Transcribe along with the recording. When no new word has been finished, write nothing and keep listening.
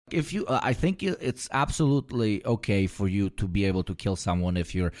if you, I think it's absolutely okay for you to be able to kill someone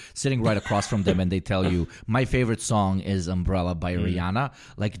if you're sitting right across from them and they tell you, my favorite song is Umbrella by Rihanna.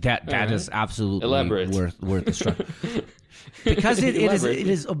 Like that is absolutely worth the struggle. Because it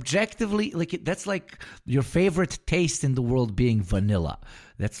is objectively like that's like your favorite taste in the world being vanilla.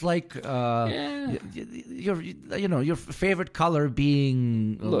 That's like your favorite color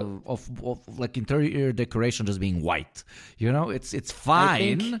being of like interior decoration just being white. It's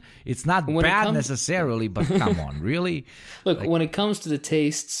fine. It's not bad necessarily, but come on, really. Look, when it comes to the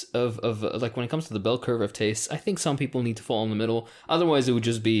tastes of like when it comes to the bell curve of tastes, I think some people need to fall in the middle. Otherwise, it would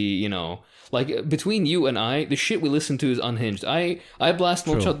just be like between you and I, the shit we listen to is unhinged. I blast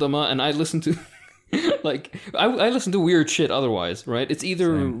Molchat Dama and I listen to like I listen to weird shit otherwise, right? It's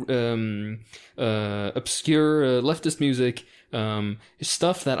either obscure leftist music,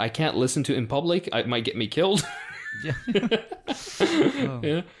 stuff that I can't listen to in public. It might get me killed. Yeah.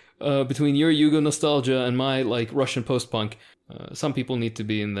 Between your Yugo nostalgia and my like Russian post-punk, some people need to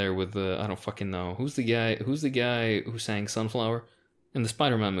be in there with I don't fucking know. Who's the guy who sang Sunflower in the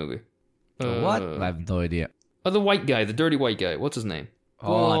Spider-Man movie? What? I have no idea. The white guy, the dirty white guy. What's his name?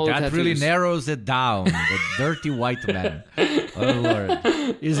 Oh, that really narrows it down. The dirty white man. Oh, Lord.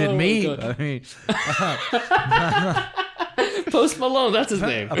 Is it me? I mean, Post Malone, that's his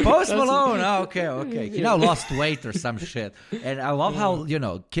name. Post Malone. Oh, okay. He now lost weight or some shit. And I love how,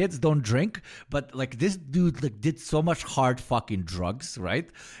 kids don't drink, but like this dude like did so much hard fucking drugs, right?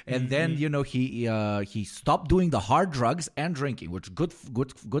 And then, he stopped doing the hard drugs and drinking, which good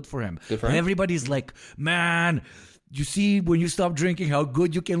for him. Good for and him. everybody's like, man, you see when you stop drinking how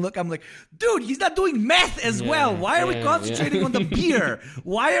good you can look. I'm like, dude, he's not doing meth as well. Why are we concentrating on the beer?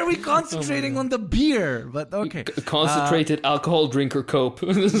 Why are we concentrating on the beer? But okay. Concentrated alcohol drinker cope.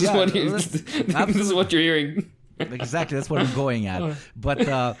 This is what you're hearing. Exactly, that's what I'm going at.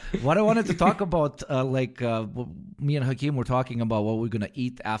 But what I wanted to talk about, me and Hakeem were talking about what we're going to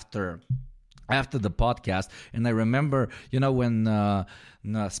eat after the podcast. And I remember, when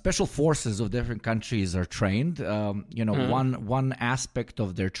special forces of different countries are trained, one aspect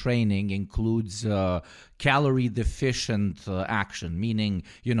of their training includes calorie deficient action, meaning,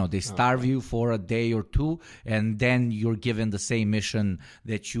 they starve you for a day or two, and then you're given the same mission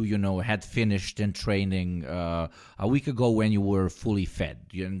that you had finished in training a week ago when you were fully fed.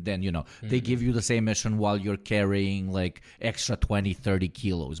 And then, they give you the same mission while you're carrying like extra 20, 30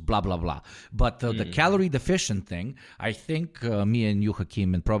 kilos, blah, blah, blah. But the calorie deficient thing, I think me and you,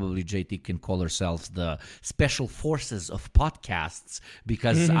 Hakeem, and probably JT can call ourselves the special forces of podcasts,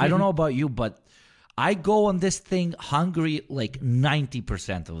 because I don't know about you, but I go on this thing hungry like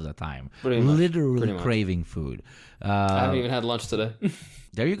 90% of the time. Literally craving food. I haven't even had lunch today.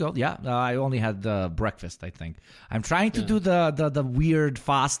 There you go. Yeah, I only had breakfast, I think. I'm trying to do the weird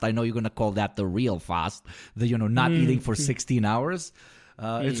fast. I know you're going to call that the real fast. The, not eating for 16 hours.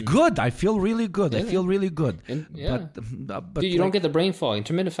 It's good. I feel really good. I feel really good. But dude, you don't get the brain fog.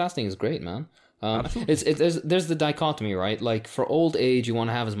 Intermittent fasting is great, man. There's the dichotomy, right? Like for old age, you want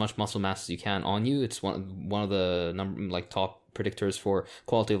to have as much muscle mass as you can on you. It's one of the top predictors for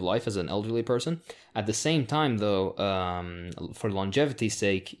quality of life as an elderly person. At the same time, though, for longevity's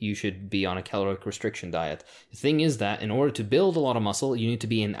sake, you should be on a caloric restriction diet. The thing is that in order to build a lot of muscle, you need to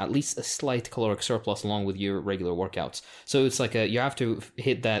be in at least a slight caloric surplus along with your regular workouts. So it's like you have to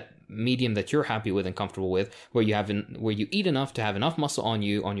hit that medium that you're happy with and comfortable with, where you eat enough to have enough muscle on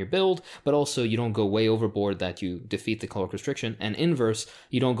your build, but also you don't go way overboard that you defeat the caloric restriction. And inverse,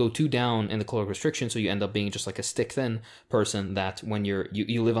 you don't go too down in the caloric restriction, so you end up being just like a stick thin person that when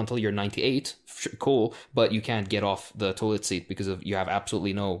you live until you're 98, cool, but you can't get off the toilet seat because you have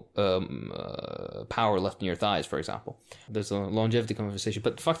absolutely no power left in your thighs, for example. There's a longevity conversation,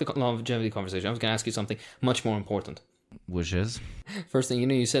 but fuck the longevity conversation. I was gonna ask you something much more important. Which is? First thing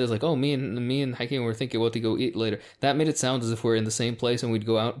you said is like, oh, me and Hakeem were thinking what to go eat later. That made it sound as if we're in the same place and we'd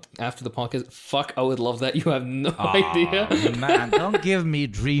go out after the podcast. Fuck, I would love that. You have no idea. Man, don't give me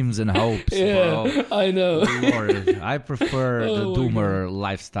dreams and hopes, bro. I know. Lord, I prefer the doomer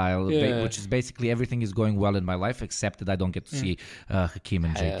lifestyle, which is basically everything is going well in my life except that I don't get to see Hakeem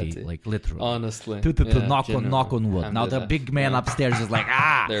and JT, like literally. Honestly. Knock on wood. Now the big man upstairs is like,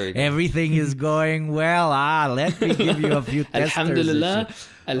 everything is going well. Let me give you a few testers.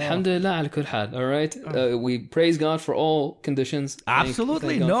 Alhamdulillah al kull hal. All right, we praise God for all conditions.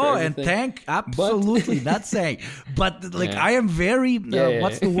 Absolutely, thank God no, for and everything. absolutely not saying, but like Yeah. I am very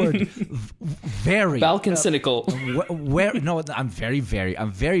what's the word? Very Balkan cynical. I'm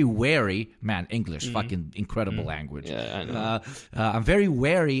very wary, man. English, fucking incredible language. Yeah, I know. I'm very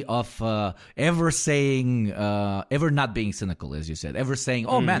wary of ever saying, ever not being cynical, as you said, ever saying,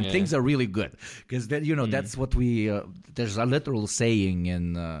 "Oh man, yeah. things are really good," because that's what we. There's a literal saying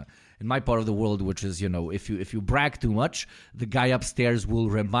in my part of the world, which is, if you brag too much, the guy upstairs will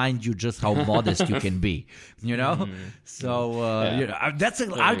remind you just how modest you can be, So, that's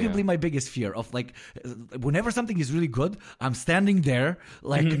arguably my biggest fear of like, whenever something is really good, I'm standing there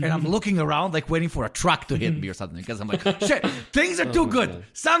like, and I'm looking around like waiting for a truck to hit me or something. Because I'm like, shit, things are too good. God.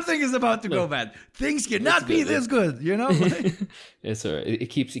 Something is about to go bad. Things cannot be this good, It's all right.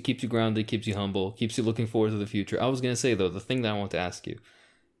 It keeps you grounded, keeps you humble, keeps you looking forward to the future. I was going to say, though, the thing that I want to ask you,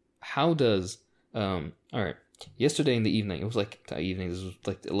 how does all right, yesterday in the evening, it was like this was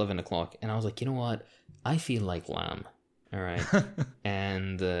like 11 o'clock, and I was like, you know what, I feel like lamb. All right.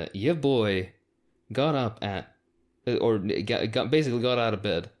 And your boy got up at basically got out of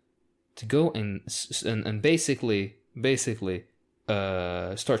bed to go and basically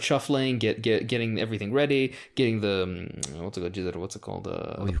start shuffling, getting everything ready, getting the what's it called,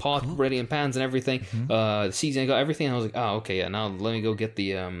 the pot ready and pans and everything, the seasoning, got everything. And I was like, oh, okay, yeah, now let me go get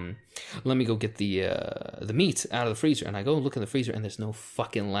the meat out of the freezer. And I go look in the freezer, and there's no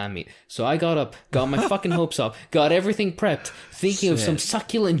fucking lamb meat. So I got up, got my fucking hopes up, got everything prepped, thinking of some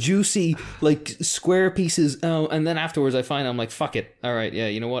succulent, juicy, like square pieces. And then afterwards, I'm like, fuck it. All right, yeah,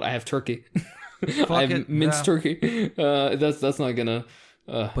 you know what? I have turkey. I have minced turkey. That's not gonna.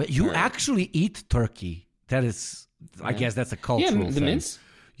 But you actually eat turkey. That is, I guess that's a cultural thing. The mince.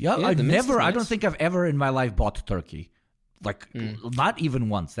 Yeah, the I mince is I nice. don't think I've ever in my life bought turkey. Like, not even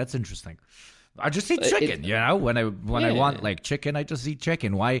once. That's interesting. I just eat chicken, When I want like chicken, I just eat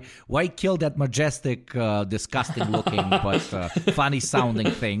chicken. Why kill that majestic, disgusting looking but funny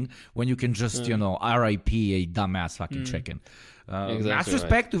sounding thing when you can just R.I.P. a dumbass fucking chicken. Mass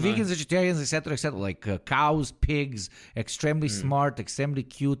respect to vegans, vegetarians, etc., etc. Like cows, pigs, extremely smart, extremely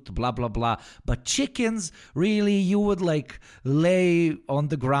cute, blah blah blah. But chickens, really, you would like lay on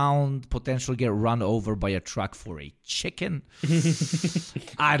the ground, potentially get run over by a truck for a chicken.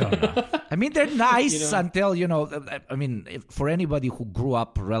 I don't know. I mean, they're nice until I mean, for anybody who grew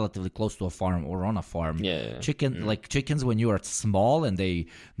up relatively close to a farm or on a farm, chickens when you are small and they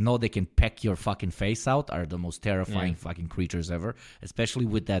know they can peck your fucking face out are the most terrifying fucking creatures ever. Especially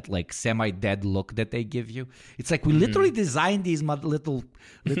with that like semi-dead look that they give you. It's like we literally designed these little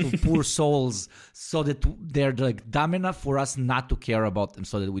poor souls so that they're like dumb enough for us not to care about them,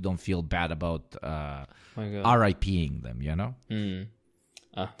 so that we don't feel bad about RIPing them.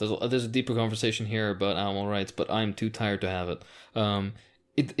 There's a deeper conversation here about animal rights, but I'm too tired to have it.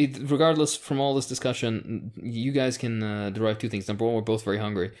 Regardless, from all this discussion, you guys can derive two things. Number one, we're both very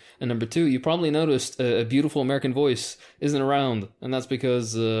hungry, and number two, you probably noticed a beautiful American voice isn't around, and that's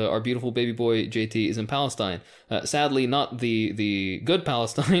because our beautiful baby boy JT is in Palestine. Sadly, not the good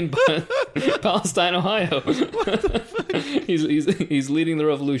Palestine, but Palestine, Ohio. He's leading the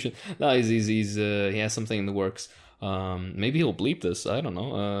revolution. No, he has something in the works. Maybe he'll bleep this. I don't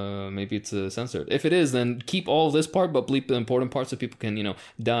know. Maybe it's censored. If it is, then keep all this part, but bleep the important parts so people can,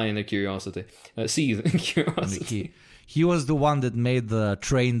 die in their curiosity. Seethe in curiosity. He was the one that made the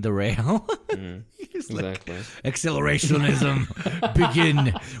train derail. Exactly. Accelerationism,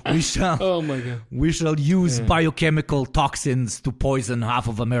 begin. Oh my God. We shall use biochemical toxins to poison half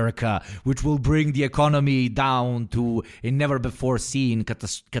of America, which will bring the economy down to a never before seen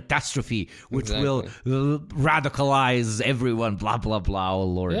catastrophe, which will radicalize everyone. Blah blah blah. Oh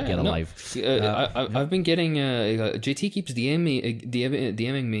Lord, get alive. I've been getting JT keeps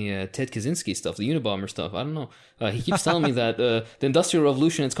DMing me Ted Kaczynski stuff, the Unabomber stuff. I don't know. He keeps telling me that the Industrial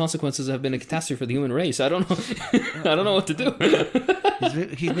Revolution and its consequences have been a catastrophe for the human race. I don't know. I don't know what to do.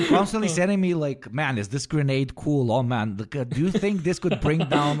 He's been constantly sending me like, man, is this grenade cool? Oh man, do you think this could bring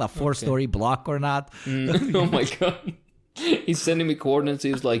down a 4-story block or not? Oh my God. He's sending me coordinates.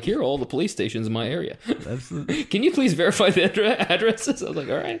 He's like, here are all the police stations in my area. Can you please verify the addresses? I was like,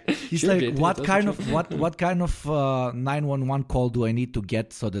 all right. He's like, JT, what kind of 911 call do I need to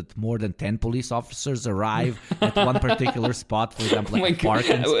get so that more than 10 police officers arrive at one particular spot, for example, like a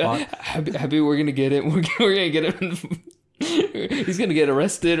parking spot? Happy, we're gonna get it. We're gonna get it. He's gonna get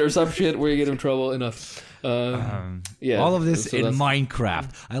arrested or some shit. We're gonna get him in trouble. Enough. Yeah, all of this so in that's-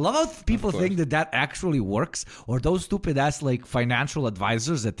 Minecraft. I love how people think that actually works, or those stupid ass like financial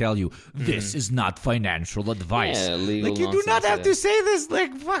advisors that tell you this is not financial advice. Yeah, legal like you do not nonsense, have yeah. to say this.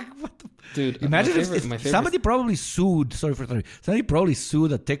 Like fuck. What the... Dude, Imagine my if favorite- somebody probably sued. Somebody probably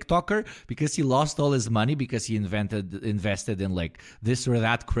sued a TikToker because he lost all his money because he invested in like this or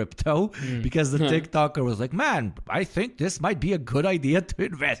that crypto because the TikToker was like, man, I think this might be a good idea to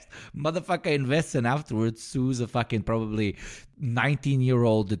invest. Motherfucker invests and afterwards sues a fucking probably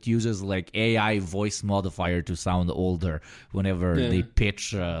 19-year-old that uses like AI voice modifier to sound older whenever they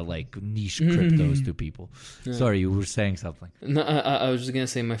pitch like niche cryptos to people. Sorry, you were saying something. No, I was just gonna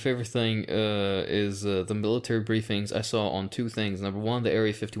say my favorite thing is the military briefings I saw on two things. Number one, the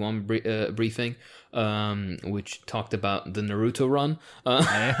Area 51 briefing, which talked about the Naruto run,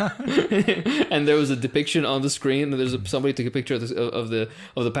 and there was a depiction on the screen. There's somebody took a picture of the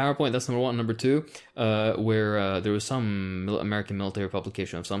PowerPoint. That's number one. Number two, where there was some American military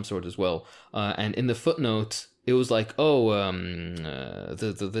publication of some sort as well, and in the footnote, it was like,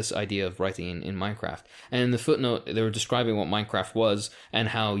 this idea of writing in Minecraft. And in the footnote, they were describing what Minecraft was and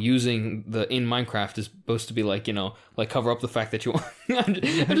how using the in Minecraft is supposed to be like, you know, like cover up the fact that you want. I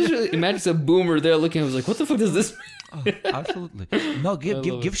just really imagine some boomer there looking. I was like, what the fuck does this mean? Absolutely. No,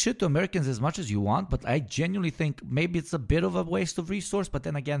 give shit to Americans as much as you want, but I genuinely think maybe it's a bit of a waste of resource. But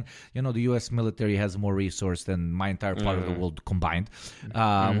then again, you know, the U.S. military has more resource than my entire part of the world combined,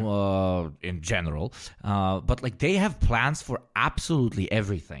 in general. But like they have plans for absolutely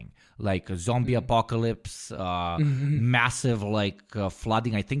everything. Like a zombie apocalypse, massive like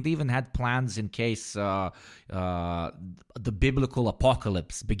flooding. I think they even had plans in case the biblical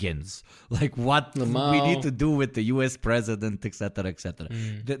apocalypse begins. Like what we need to do with the U.S. president, etc., etc.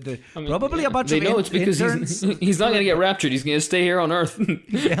 Probably a bunch they of know it's because interns. he's not going to get raptured. He's going to stay here on Earth. To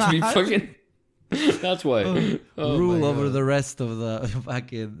be fucking. That's why. Rule over the rest of the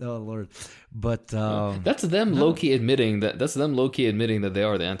fucking Lord. But that's them low-key admitting that they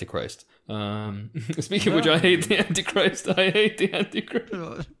are the Antichrist. Speaking of which, I hate the Antichrist.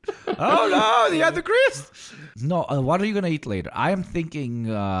 Oh no, the Antichrist! No, what are you gonna eat later? I am thinking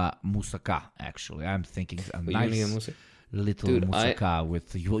moussaka. Actually, I'm thinking a nice little moussaka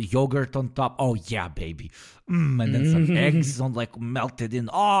with yogurt on top. Oh yeah, baby. And then some eggs on like melted in.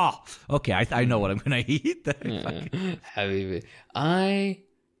 Oh, okay. I know what I'm gonna eat. Habibi. I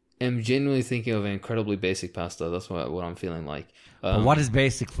am genuinely thinking of an incredibly basic pasta. That's what I'm feeling like. But what is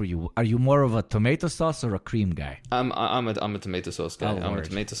basic for you? Are you more of a tomato sauce or a cream guy? I'm a tomato sauce guy. I'm a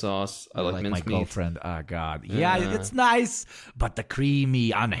tomato sauce. I like my mincemeat. girlfriend. Oh God, yeah, it's nice, but the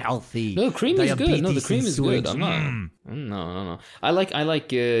creamy, unhealthy. No, cream is good. No, the cream is good. I'm not. Mm. No. I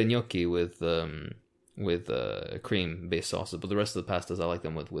like gnocchi with cream-based sauces, but the rest of the pastas I like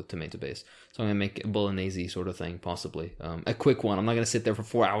them with tomato base. So I'm gonna make a bolognese sort of thing, possibly a quick one. I'm not gonna sit there for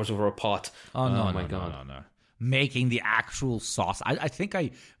 4 hours over a pot. Oh my God. No. Making the actual sauce. I think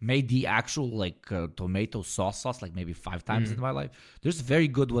I made the actual like tomato sauce like maybe 5 times in my life. There's very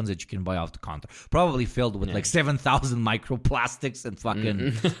good ones that you can buy off the counter, probably filled with like 7,000 microplastics and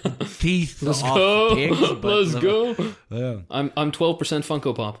fucking teeth Let's off go. pigs. Let's go. Yeah. I'm 12%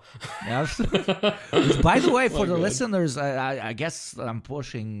 Funko Pop. Which, by the way, for the listeners, I guess I'm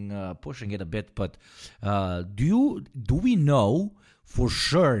pushing it a bit, but do we know for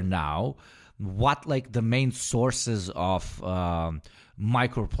sure now what like the main sources of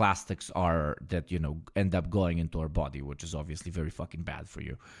microplastics are that, you know, end up going into our body, which is obviously very fucking bad for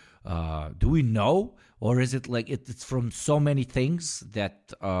you? Do we know, or is it like it's from so many things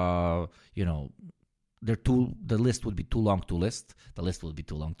that you know, the list would be too long to list. The list would be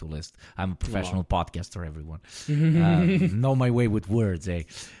too long to list. I'm a professional podcaster, everyone. Know my way with words, eh?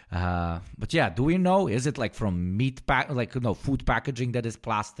 But yeah, do we know? Is it like from food packaging that is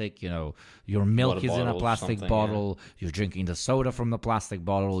plastic? You know, your milk is in a plastic bottle. Yeah. You're drinking the soda from the plastic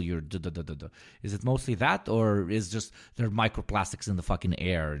bottle. Is it mostly that, or is just there are microplastics in the fucking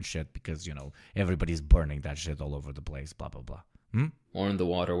air and shit because, you know, everybody's burning that shit all over the place, blah, blah, blah. Or in the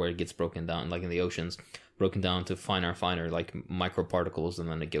water where it gets broken down, like in the oceans, broken down to finer, like microparticles, and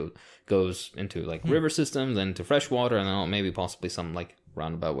then it goes into like river systems, then to fresh water, and then maybe possibly some like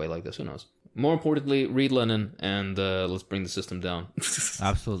roundabout way like this. Who knows? more importantly, read Lenin and let's bring the system down.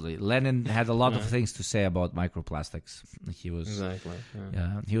 Absolutely. Lenin had a lot of things to say about microplastics. He was Exactly.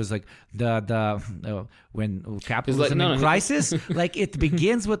 he was like when capitalism like, in crisis, like it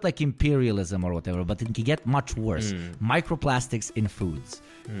begins with like imperialism or whatever, but it can get much worse. Microplastics in foods,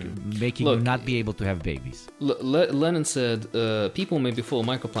 making you not be able to have babies. Lenin said, people may be full of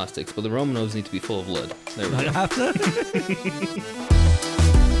microplastics, but the Romanovs need to be full of lead. There we go.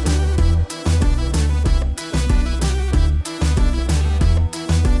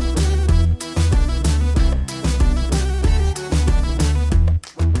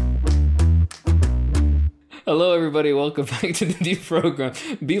 Hello, everybody. Welcome back to the Deep Program.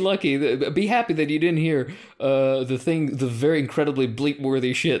 Be lucky, be happy that you didn't hear the very incredibly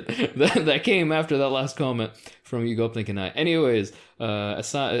bleep-worthy shit that came after that last comment from you Gopnik and I. Anyways,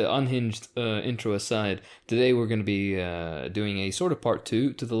 unhinged intro aside, today we're going to be doing a sort of part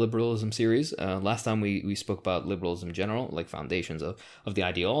 2 to the liberalism series. Last time we spoke about liberalism in general, like foundations of the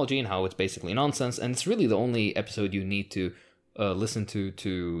ideology and how it's basically nonsense, and it's really the only episode you need to listen to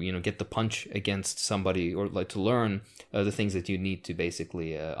get the punch against somebody, or like to learn the things that you need to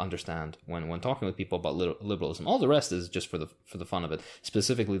basically understand when talking with people about liberalism. All the rest is just for the fun of it,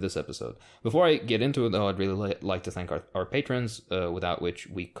 specifically this episode. Before I get into it though, I'd really like to thank our patrons, without which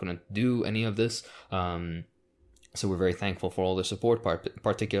we couldn't do any of this. So we're very thankful for all the support,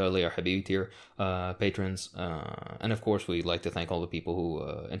 particularly our Habibi tier patrons. And of course, we'd like to thank all the people who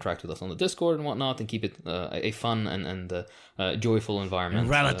interact with us on the Discord and whatnot, and keep it a fun and joyful environment.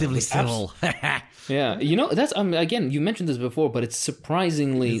 Relatively civil. Yeah, that's again, you mentioned this before, but it's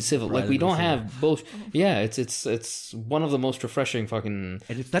surprisingly civil. Like, we don't have both. Yeah, it's one of the most refreshing fucking.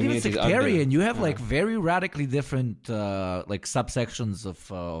 And it's not even sectarian. You have like very radically different like subsections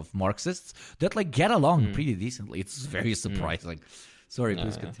of Marxists that like get along pretty decently. It's very surprising. Sorry,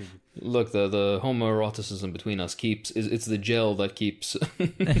 please continue. Look, the homoeroticism between us it's the gel that keeps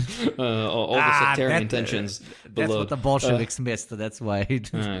all the sectarian tensions below. That's what the Bolsheviks missed. That's why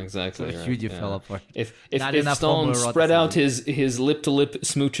exactly right, fell apart. If Stalin spread out his lip-to-lip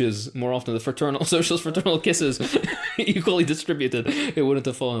smooches more often, the socialist fraternal kisses equally distributed, it wouldn't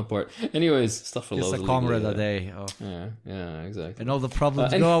have fallen apart. Anyways, stuff for love. It's a comrade a day. Oh. Yeah, exactly. And all the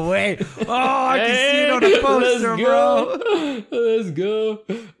problems go away. Oh, I can see it on the poster, bro. Let's go.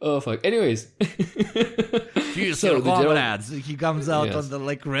 Oh, fuck. Anyways. So comrades. He comes out on the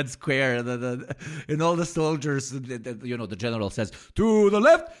like red square, and all the soldiers, the general says, to the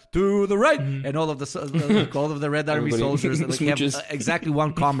left, to the right, and all of the Red Army soldiers like, have exactly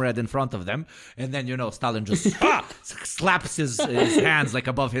one comrade in front of them, and then Stalin just slaps his hands like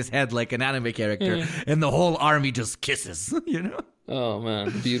above his head like an anime character, and the whole army just kisses. Oh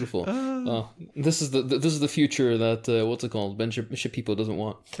man, beautiful! Oh, this is the future that what's it called? Ben Shapiro doesn't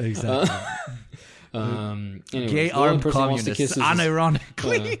want. Exactly. Anyways, gay armed communists,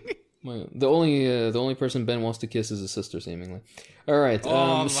 unironically. The only person Ben wants to kiss is his sister, seemingly. All right.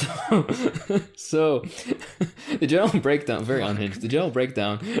 So the general breakdown, very unhinged. The general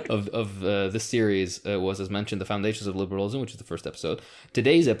breakdown of this series was, as mentioned, the foundations of liberalism, which is the first episode.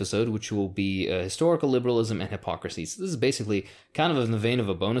 Today's episode, which will be historical liberalism and hypocrisy. So this is basically kind of in the vein of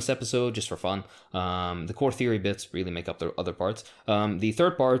a bonus episode, just for fun. The core theory bits really make up the other parts. The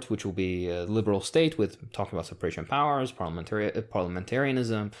third part, which will be liberal state, with talking about separation of powers,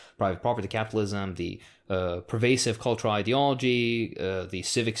 parliamentarianism, private property capitalism, the pervasive cultural ideology, the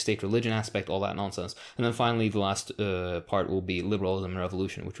civic state religion aspect, all that nonsense. And then finally, the last part will be liberalism and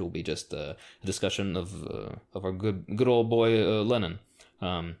revolution, which will be just a discussion of our good old boy Lenin,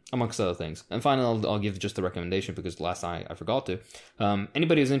 amongst other things. And finally, I'll give just the recommendation, because last time I forgot to.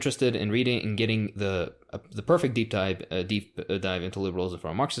 Anybody who's interested in reading and getting the perfect deep dive into liberalism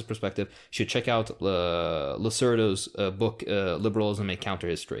from a Marxist perspective should check out Lacerda's book, Liberalism: A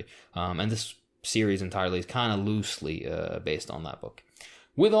Counterhistory. And this series entirely is kind of loosely based on that book.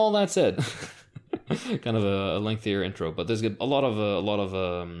 With all that said, kind of a lengthier intro, but there's a lot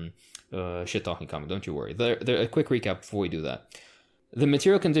of shit talking coming. Don't you worry. A quick recap before we do that. The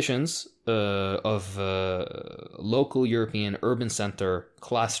material conditions of local European urban center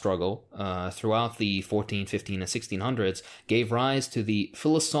class struggle throughout the 14, 15, and 1600s gave rise to the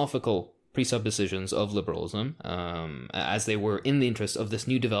philosophical presuppositions of liberalism, as they were in the interest of this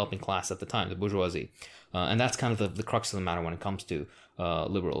new developing class at the time, the bourgeoisie. And that's kind of the crux of the matter when it comes to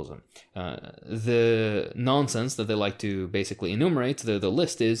liberalism. The nonsense that they like to basically enumerate, the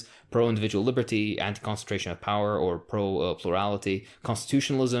list is pro-individual liberty, anti-concentration of power or pro-plurality,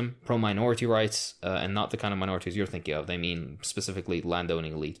 constitutionalism, pro-minority rights, and not the kind of minorities you're thinking of. They mean specifically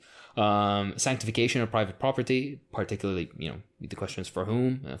landowning elite. Sanctification of private property, particularly, the question is for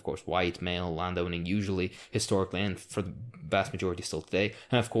whom? Of course, white, male, landowning, usually, historically, and for the vast majority still today.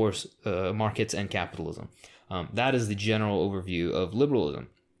 And of course, markets and capitalism. That is the general overview of liberalism.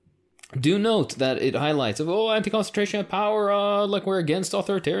 Do note that it highlights anti-concentration of power, like we're against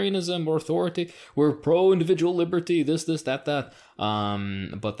authoritarianism or authority, we're pro-individual liberty, this, that.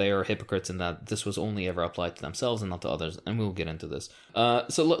 But they are hypocrites in that this was only ever applied to themselves and not to others, and we'll get into this.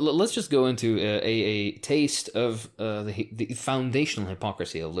 So let's just go into a taste of the foundational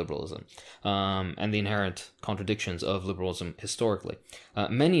hypocrisy of liberalism and the inherent contradictions of liberalism historically.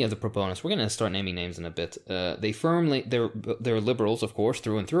 Many of the proponents, we're going to start naming names in a bit, they're liberals, of course,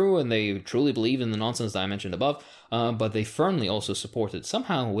 through and through, and they truly believe in the nonsense that I mentioned above, but they firmly also supported,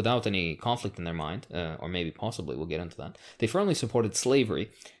 somehow without any conflict in their mind, or maybe possibly, we'll get into that, they firmly supported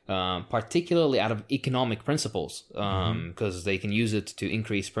slavery, particularly out of economic principles, because they can use it to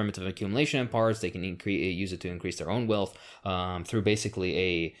increase primitive accumulation in parts, they can use it to increase their own wealth through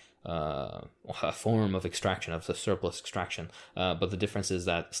basically a form of extraction, of the surplus extraction. But the difference is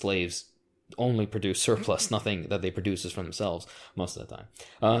that slaves only produce surplus, nothing that they produce is from themselves most of the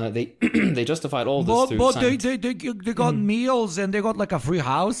time. They justified all this through science. They got meals and they got like a free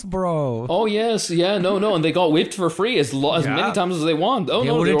house, bro. Oh yes, no, and they got whipped for free as many times as they want. They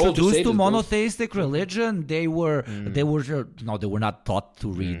were introduced to monotheistic religion. They were not taught to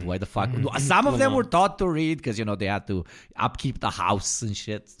read. Why the fuck? Some of them were taught to read because they had to upkeep the house and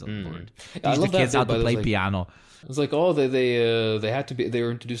shit. So teach the kids how to play piano. It's like, they were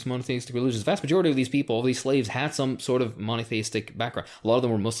introduced to monotheistic religions. The vast majority of these people, all these slaves, had some sort of monotheistic background. A lot of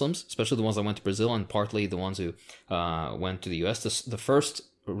them were Muslims, especially the ones that went to Brazil, and partly the ones who went to the U.S. The first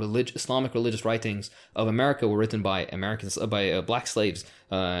Islamic religious writings of America were written by black slaves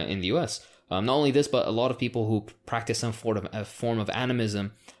in the U.S. Not only this, but a lot of people who practice some form of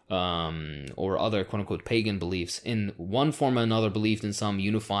animism, or other quote-unquote pagan beliefs, in one form or another believed in some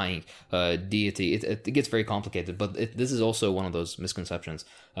unifying deity. It gets very complicated, but this is also one of those misconceptions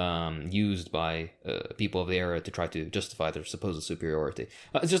used by people of the era to try to justify their supposed superiority.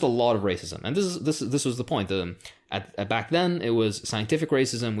 It's just a lot of racism, and this was the point. Back then, it was scientific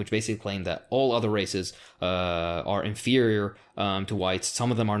racism, which basically claimed that all other races are inferior to whites.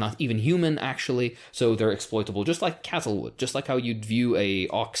 Some of them are not even human, actually, so they're exploitable, just like cattle would. Just like how you'd view a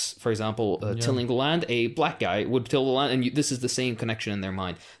ox, for example, tilling the land, a black guy would till the land, and this is the same connection in their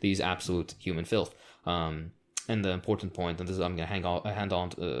mind, these absolute human filth. And the important point, and this is I'm going to hand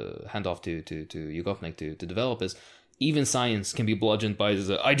off to Yugovnik to develop, is even science can be bludgeoned by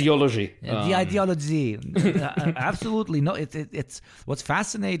the ideology. The ideology, absolutely. No, it's what's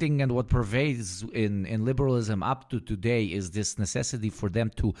fascinating and what pervades in liberalism up to today is this necessity for them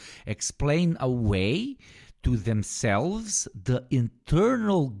to explain away to themselves the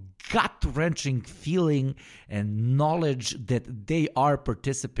internal gut-wrenching feeling and knowledge that they are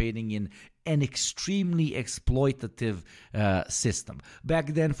participating in an extremely exploitative system.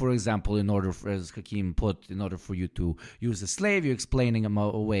 Back then, for example, as Hakeem put, in order for you to use a slave, you're explaining them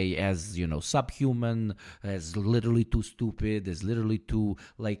away as, subhuman, as literally too stupid, as literally too,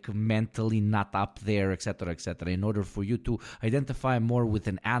 mentally not up there, etc., etc., in order for you to identify more with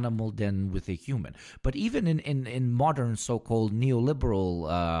an animal than with a human. But even in modern so-called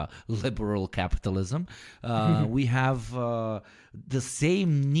neoliberal liberal capitalism, we have the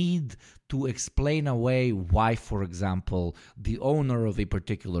same need to explain away why, for example, the owner of a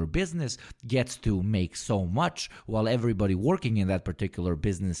particular business gets to make so much while everybody working in that particular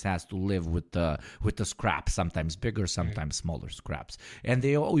business has to live with the scraps, sometimes bigger, sometimes smaller scraps. And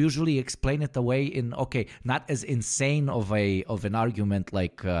they usually explain it away in, not as insane of an argument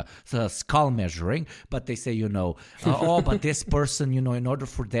like skull measuring, but they say, but this person, in order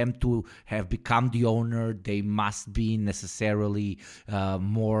for them to have become the owner, they must be necessarily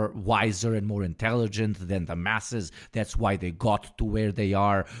more wiser and more intelligent than the masses. That's why they got to where they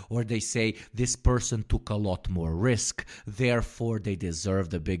are. Or they say this person took a lot more risk, therefore they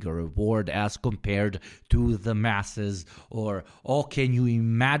deserve the bigger reward as compared to the masses. Or, can you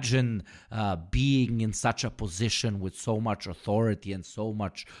imagine being in such a position with so much authority and so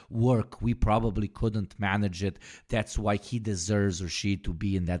much work? We probably couldn't manage it. That's why he deserves or she to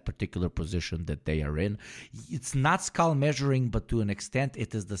be in that particular position that they are in. It's not skull measuring, but to an extent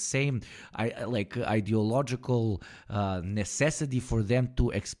it is the same ideological necessity for them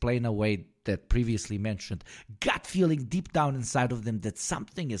to explain away that previously mentioned gut feeling deep down inside of them that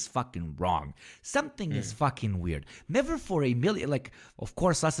something is fucking wrong. Something is fucking weird. Never for a million, like, of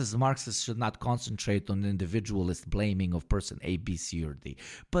course, us as Marxists should not concentrate on individualist blaming of person A, B, C, or D,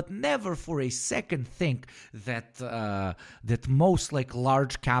 but never for a second think that that most like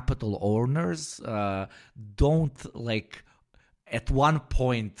large capital owners don't like at one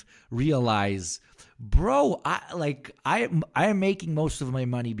point realize, bro, I am making most of my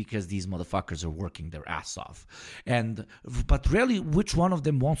money because these motherfuckers are working their ass off. But really, which one of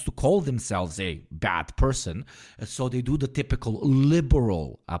them wants to call themselves a bad person? So they do the typical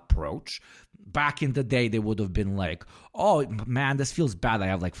liberal approach. Back in the day, they would have been like, oh, man, this feels bad. I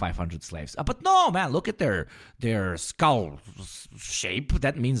have like 500 slaves. But no, man, look at their skull shape.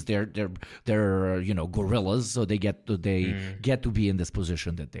 That means they're gorillas, so they get to be in this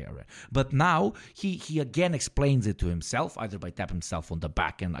position that they are in. But now he again explains it to himself, either by tapping himself on the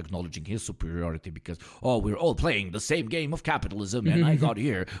back and acknowledging his superiority because, oh, we're all playing the same game of capitalism and I got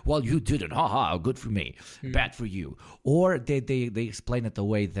here while you didn't. Ha ha, good for me, bad for you. Or they explain it the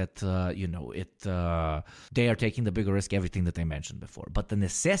way that they are taking the bigger risk, everything that I mentioned before. But the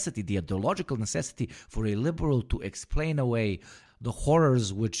necessity, the ideological necessity for a liberal to explain away the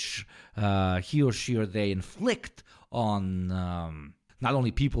horrors which he or she or they inflict on not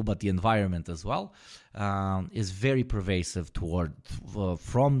only people but the environment as well, is very pervasive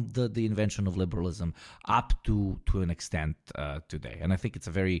from the invention of liberalism up to an extent today. And I think it's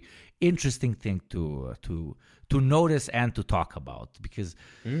a very interesting thing to notice and to talk about because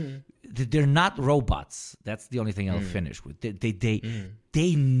they're not robots. That's the only thing I'll finish with.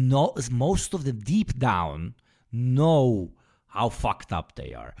 They know, most of them deep down know how fucked up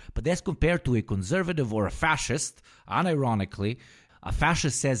they are. But that's compared to a conservative or a fascist, unironically. A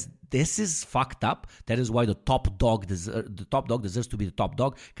fascist says this is fucked up. That is why the top dog deserves to be the top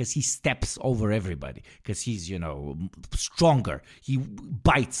dog, because he steps over everybody, because he's stronger. He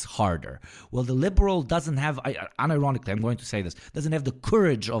bites harder. Well, the liberal doesn't have, unironically, I'm going to say this, doesn't have the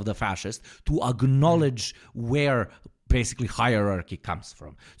courage of the fascist to acknowledge where basically hierarchy comes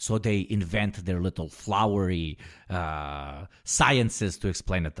from. So they invent their little flowery sciences to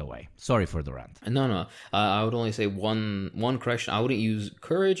explain it away. Sorry for the rant. No. I would only say one correction. I wouldn't use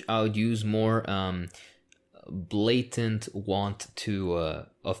courage. I would use more blatant want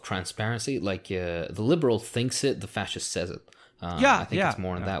of transparency. Like the liberal thinks it, the fascist says it. I think it's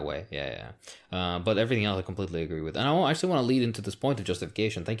more in that way. Yeah. But everything else I completely agree with. And I actually want to lead into this point of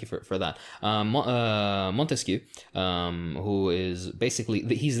justification. Thank you for that. Montesquieu, who is basically,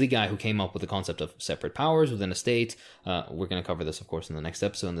 he's the guy who came up with the concept of separate powers within a state. We're going to cover this, of course, in the next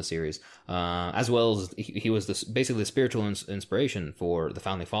episode in the series. As well as he was basically the spiritual inspiration for the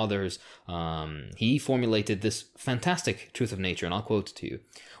Founding Fathers. He formulated this fantastic truth of nature, and I'll quote it to you.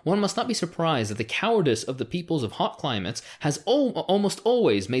 One must not be surprised that the cowardice of the peoples of hot climates has almost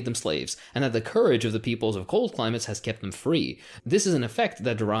always made them slaves, and that the courage of the peoples of cold climates has kept them free. This is an effect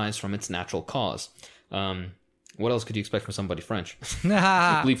that derives from its natural cause. What else could you expect from somebody French?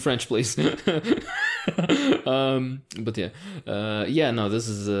 Leave French, please. But this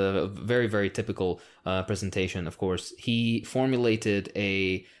is a very, very typical presentation, of course. He formulated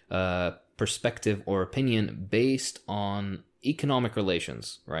a perspective or opinion based on economic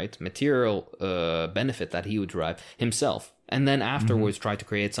relations, right? Material benefit that he would derive himself. And then afterwards try to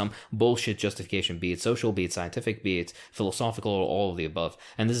create some bullshit justification, be it social, be it scientific, be it philosophical, or all of the above.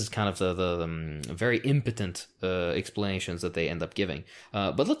 And this is kind of the very impotent explanations that they end up giving.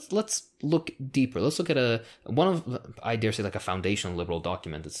 But let's look deeper. Let's look at I dare say, like a foundational liberal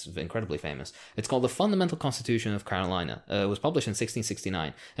document that's incredibly famous. It's called the Fundamental Constitution of Carolina. It was published in 1669,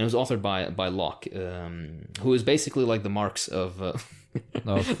 and it was authored by Locke, who is basically like the Marx of...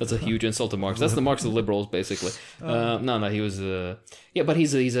 That's a huge insult to Marx. That's the Marx of the liberals, basically. No, he was but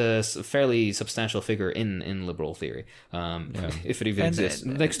he's a fairly substantial figure in liberal theory, if it even exists,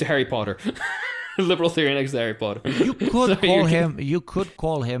 next to Harry Potter. Liberal theory next to Harry Potter. You could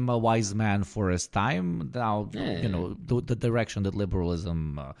call him a wise man for his time. Now, the direction that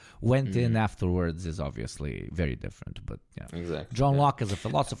liberalism went in afterwards is obviously very different. But exactly. John Locke as a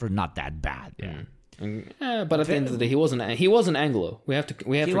philosopher, not that bad. But at the end of the day, he wasn't Anglo. We have to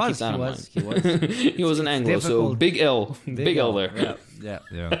keep that in mind. He was an Anglo. So big L there. Yeah.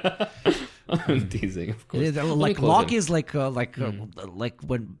 I'm teasing, of course. Locke is like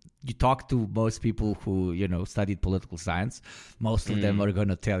when you talk to most people who, studied political science, most of them are going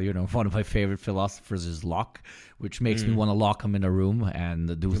to tell you, one of my favorite philosophers is Locke, which makes me want to lock him in a room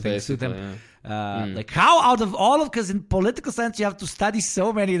and do things with him. Yeah. Like how out of all because in political science you have to study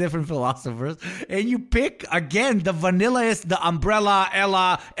so many different philosophers, and you pick again the vanillist, the umbrella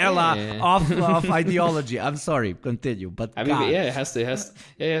Ella of ideology. I'm sorry, continue, but I mean, but yeah, they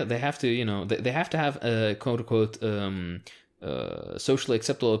have to, they have to have a quote unquote socially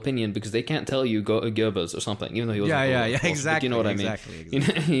acceptable opinion because they can't tell you Goebbels or something, even though he was exactly. You know what I mean?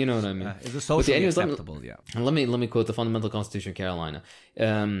 Exactly. You know what I mean? It's socially acceptable. Let me quote the Fundamental Constitution of Carolina.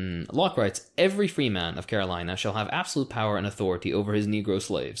 Locke writes, "Every free man of Carolina shall have absolute power and authority over his Negro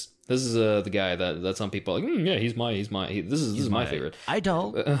slaves." This is the guy that some people are like, he's this is my favorite. I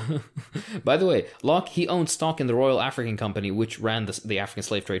don't. By the way, Locke, he owned stock in the Royal African Company, which ran the African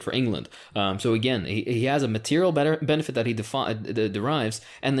slave trade for England. So again, he has a material benefit that he derives,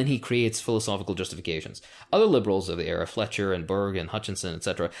 and then he creates philosophical justifications. Other liberals of the era, Fletcher and Burke and Hutchinson,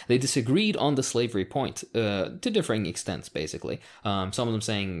 etc., they disagreed on the slavery point to differing extents, basically. Some of them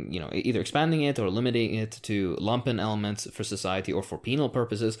saying, either expanding it or limiting it to lumpen elements for society or for penal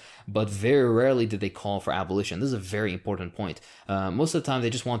purposes, but very rarely did they call for abolition. This is a very important point. Most of the time, they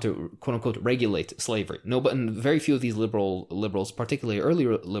just want to, quote unquote, regulate slavery. No, but very few of these liberals, particularly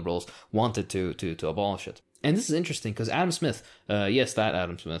earlier liberals, wanted to abolish it. And this is interesting because Adam Smith,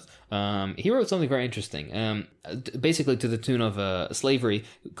 Adam Smith, he wrote something very interesting. Basically to the tune of slavery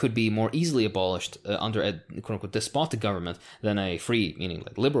could be more easily abolished under a quote-unquote despotic government than a free, meaning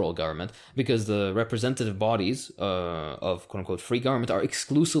like liberal government, because the representative bodies of quote-unquote free government are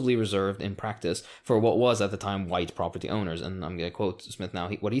exclusively reserved in practice for what was at the time white property owners. And I'm going to quote Smith now.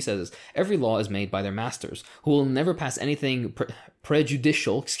 What he says is, "Every law is made by their masters, who will never pass anything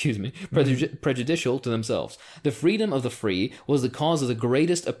prejudicial to themselves. The freedom of the free was the cause of the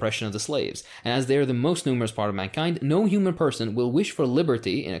greatest oppression of the slaves, and as they are the most numerous part of mankind, no human person will wish for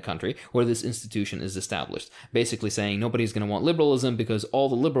liberty in a country where this institution is established." Basically saying nobody's going to want liberalism because all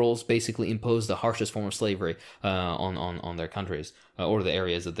the liberals basically impose the harshest form of slavery on their countries or the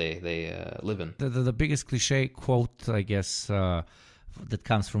areas that they live in. The biggest cliche quote, I guess, that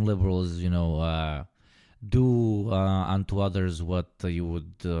comes from liberals, do unto others what you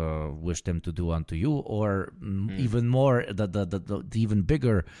would wish them to do unto you, or even more, the even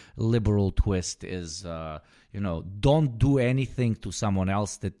bigger liberal twist is, don't do anything to someone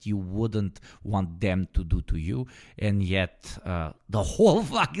else that you wouldn't want them to do to you, and yet the whole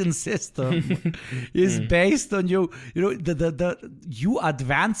fucking system is based on you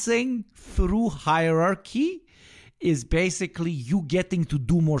advancing through hierarchy is basically you getting to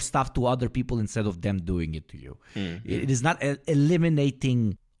do more stuff to other people instead of them doing it to you. It is not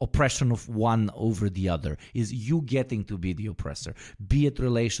eliminating oppression of one over the other. Is you getting to be the oppressor, be it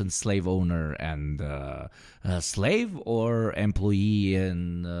relation slave owner and slave, or employee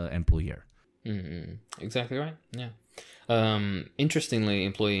and employer. Exactly right. Yeah. Interestingly,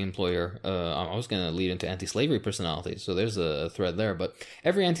 employee-employer, I was going to lead into anti-slavery personalities, so there's a thread there, but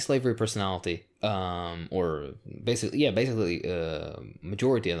every anti-slavery personality, or basically,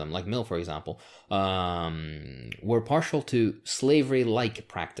 majority of them, like Mill, for example, were partial to slavery-like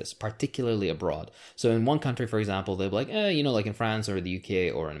practice, particularly abroad. So in one country, for example, they'll be like, like in France or the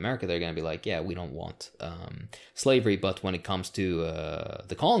UK or in America, they're going to be like, we don't want slavery, but when it comes to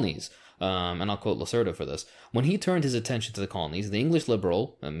the colonies, and I'll quote Lacerda for this, when he turned his attention to the colonies, the English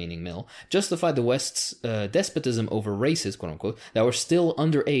liberal, meaning Mill, justified the West's despotism over races, quote-unquote, that were still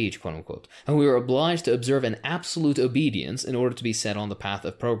underage, quote-unquote, and we were obliged to observe an absolute obedience in order to be set on the path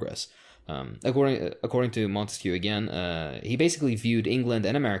of progress. According to Montesquieu again, he basically viewed England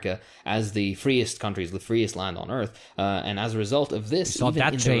and America as the freest countries, the freest land on earth, and as a result of this, so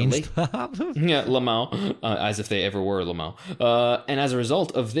that changed. Lamau, as if they ever were Lamau, and as a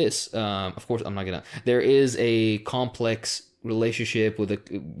result of this, of course, there is a complex relationship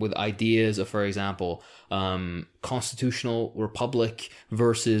with ideas of, for example, constitutional republic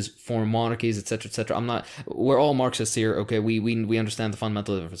versus foreign monarchies, etc., etc. We're all Marxists here, okay? We understand the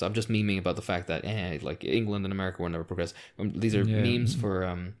fundamental difference. I'm just memeing about the fact that like England and America were never progressive. These are memes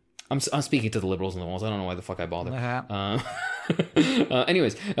for I'm speaking to the liberals on the walls. I don't know why the fuck I bother.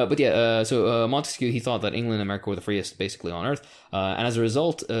 Anyways, so Montesquieu, he thought that England and America were the freest basically on earth, and as a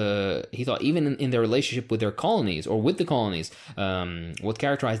result, he thought even in their relationship with their colonies or with the colonies, what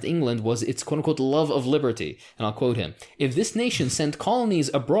characterized England was its quote-unquote love of liberty. And I'll quote him: "If this nation sent colonies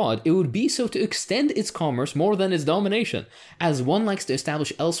abroad, it would be so to extend its commerce more than its domination. As one likes to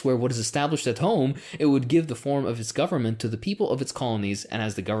establish elsewhere what is established at home, it would give the form of its government to the people of its colonies, and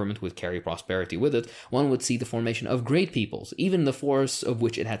as the government would carry prosperity with it, one would see the formation of great peoples. jungles, even the forests of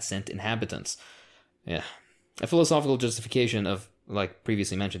which it had sent inhabitants. Yeah. A philosophical justification of, like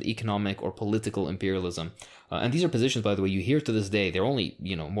previously mentioned, economic or political imperialism. And these are positions, by the way, you hear to this day. They're only,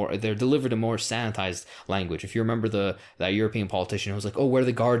 they're delivered in more sanitized language. If you remember that European politician who was like, oh, we're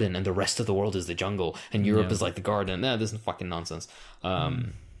the garden and the rest of the world is the jungle and Europe is like the garden. Nah, this is fucking nonsense.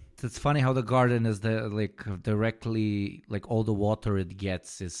 It's funny how the garden is directly, like all the water it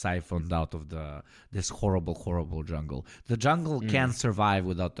gets is siphoned out of this horrible jungle. The jungle can survive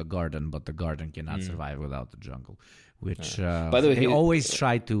without the garden, but the garden cannot survive without the jungle. Which, by the way, they always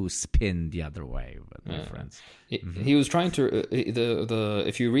try to spin the other way, my friends. He was trying to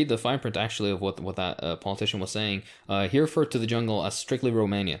if you read the fine print actually of what that politician was saying, he referred to the jungle as strictly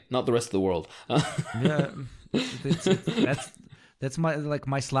Romania, not the rest of the world. Yeah, that's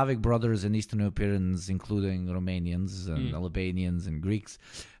my Slavic brothers and Eastern Europeans, including Romanians and Albanians and Greeks.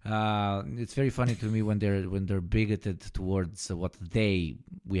 It's very funny to me when they're bigoted towards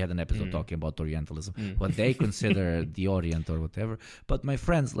we had an episode talking about Orientalism, what they consider the Orient or whatever. But my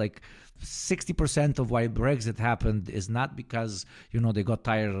friends, like 60% of why Brexit happened is not because they got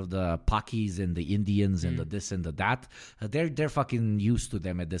tired of the Pakis and the Indians and the this and the that. They're fucking used to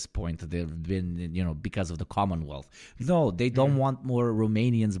them at this point. They've been because of the Commonwealth. No, they don't want more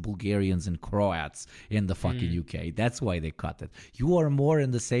Romanians, Bulgarians, and Croats in the fucking UK. That's why they cut it. You are more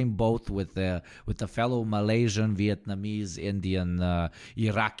in the same boat with the fellow Malaysian, Vietnamese, Indian,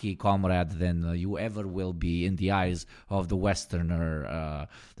 Iraqi comrade than you ever will be in the eyes of the Westerner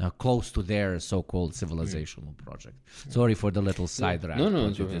close to their so-called civilizational project. Sorry for the little side rant. No,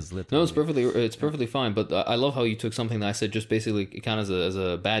 it's perfectly fine. But I love how you took something that I said just basically kind of as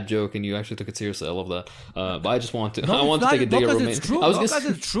a bad joke, and you actually took it seriously. I love that. But I just want to take a dig at Romania. It's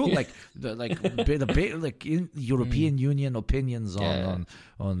true. Like in European Union opinions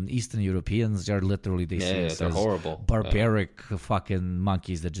on Eastern Europeans, they're literally they're horrible, barbaric fucking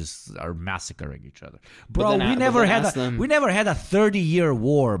monkeys that just are massacring each other. Bro, we never had a 30-year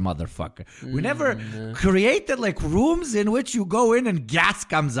war, motherfucker. We never created like rooms in which you go in and gas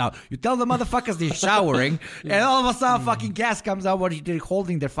comes out. You tell the motherfuckers they're showering, and all of a sudden fucking gas comes out while they're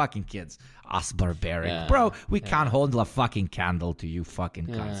holding their fucking kids. Us barbaric, bro. We can't hold a fucking candle to you fucking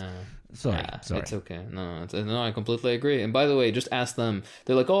cunts. Sorry. It's okay. No, I completely agree. And by the way, just ask them.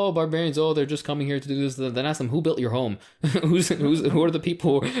 They're like, oh, barbarians. Oh, they're just coming here to do this. Then ask them, who built your home? Who are the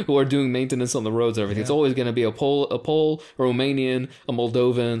people who are doing maintenance on the roads and everything? It's always going to be a Pole, a Romanian, a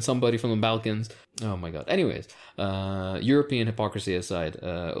Moldovan, somebody from the Balkans. Oh my God. Anyways, European hypocrisy aside,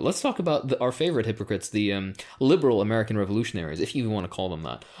 let's talk about our favorite hypocrites, the liberal American revolutionaries, if you want to call them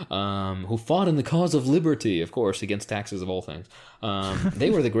that, who fought in the cause of liberty, of course, against taxes of all things. They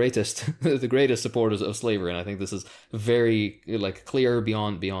were the greatest supporters of slavery, and I think this is very clear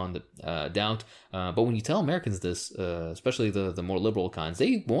beyond doubt. But when you tell Americans this, especially the more liberal kinds,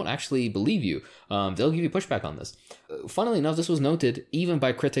 they won't actually believe you. They'll give you pushback on this. Funnily enough, this was noted even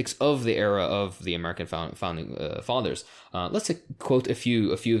by critics of the era of the American founding fathers. Let's quote a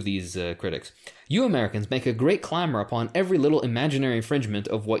few of these critics. You Americans make a great clamor upon every little imaginary infringement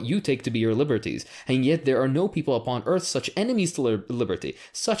of what you take to be your liberties, and yet there are no people upon earth such enemies to liberty,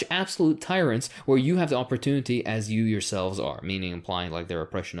 such absolute tyrants where you have the opportunity as you yourselves are, meaning implying like their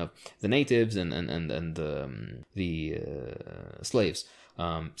oppression of the natives and the slaves.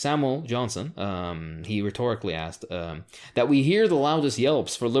 Samuel Johnson, he rhetorically asked that we hear the loudest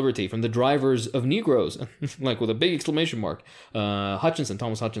yelps for liberty from the drivers of Negroes, like with a big exclamation mark.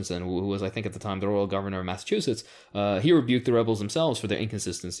 Thomas Hutchinson, who was, I think at the time, the royal governor of Massachusetts, he rebuked the rebels themselves for their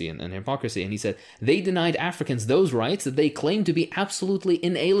inconsistency and hypocrisy, and he said, they denied Africans those rights that they claimed to be absolutely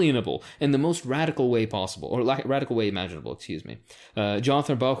inalienable in the most radical way possible, or radical way imaginable, excuse me.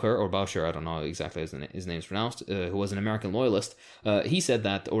 Jonathan Boucher, I don't know exactly how his name is pronounced, who was an American loyalist, he said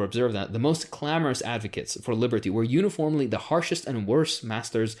that, or observed that, the most clamorous advocates for liberty were uniformly the harshest and worst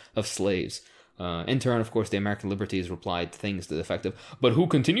masters of slaves. In turn, of course, the American liberties replied things to the effect of, but who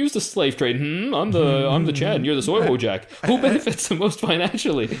continues the slave trade? I'm the Chad, and you're the Soy Jack. Who benefits the most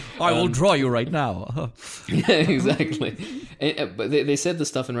financially? I will draw you right now. Yeah, exactly. But they said this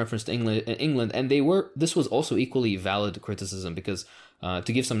stuff in reference to England, and this was also equally valid criticism because,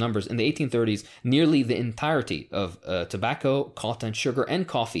 to give some numbers, in the 1830s, nearly the entirety of tobacco, cotton, sugar, and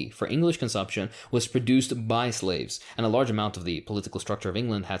coffee for English consumption was produced by slaves, and a large amount of the political structure of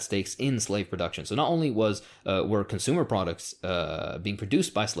England had stakes in slave production. So not only were consumer products being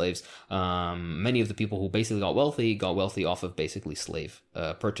produced by slaves, many of the people who basically got wealthy off of basically slave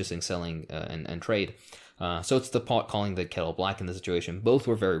purchasing, selling, and trade. So it's the pot calling the kettle black in the situation. Both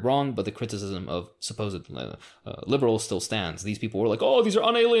were very wrong, but the criticism of supposed liberals still stands. These people were like, "Oh, these are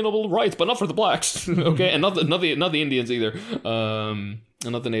unalienable rights, but not for the blacks." Okay, and not the Indians either.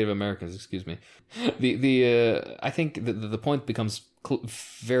 And not the Native Americans, excuse me. I think the point becomes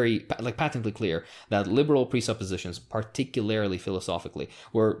very patently clear that liberal presuppositions, particularly philosophically,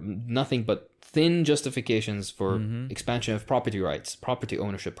 were nothing but thin justifications for expansion of property rights, property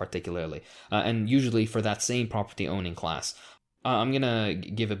ownership particularly, and usually for that same property owning class. I'm gonna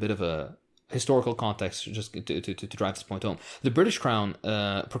give a bit of a historical context just to drive this point home. The British Crown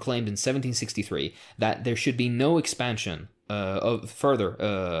proclaimed in 1763 that there should be no expansion no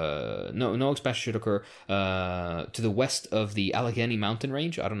expansion should occur to the west of the Allegheny mountain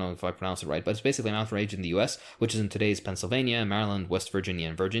range. I don't know if I pronounce it right, but it's basically a mountain range in the U.S., which is in today's Pennsylvania, Maryland, West Virginia,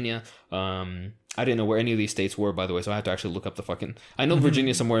 and Virginia. I didn't know where any of these states were, by the way, so I had to actually look up the fucking... I know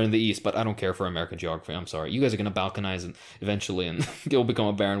Virginia somewhere in the east, but I don't care for American geography. I'm sorry. You guys are going to balkanize it eventually, and it'll become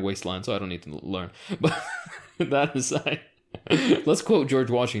a barren wasteland, so I don't need to learn. But that aside... Let's quote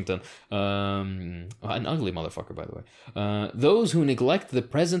George Washington, an ugly motherfucker, by the way. Those who neglect the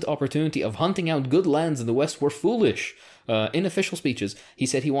present opportunity of hunting out good lands in the West were foolish. In official speeches, he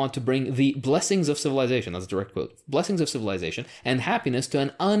said he wanted to bring the blessings of civilization, that's a direct quote, blessings of civilization and happiness to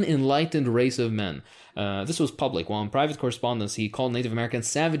an unenlightened race of men. This was public, while in private correspondence he called Native Americans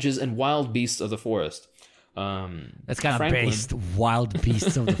savages and wild beasts of the forest. That's kind of based wild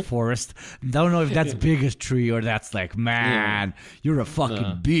beasts of the forest. Don't know if that's bigotry or that's like, man, you're a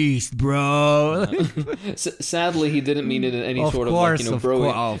fucking beast, bro. Sadly, he didn't mean it in any sort of like,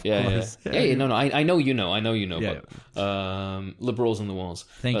 bro. Yeah. Hey, no, I know you know, yeah. But liberals on the walls.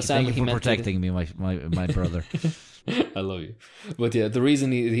 Thank you for protecting me, my brother. I love you. But yeah, the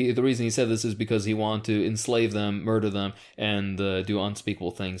reason he said this is because he wanted to enslave them, murder them, and do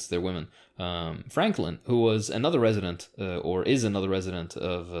unspeakable things to their women. Franklin, who was another resident, or is another resident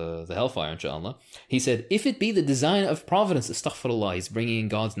of the Hellfire, inshallah, he said, if it be the design of Providence, astaghfirullah, he's bringing in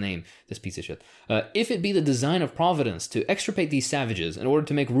God's name, this piece of shit. If it be the design of Providence to extirpate these savages in order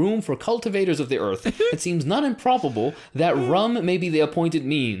to make room for cultivators of the earth, it seems not improbable that rum may be the appointed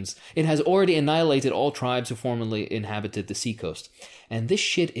means. It has already annihilated all tribes who formerly inhabited the seacoast. And this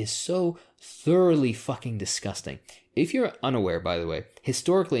shit is so thoroughly fucking disgusting. If you're unaware, by the way,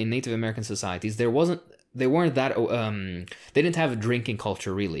 historically in Native American societies, they didn't have a drinking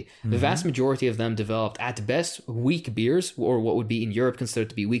culture really. The vast majority of them developed at best weak beers, or what would be in Europe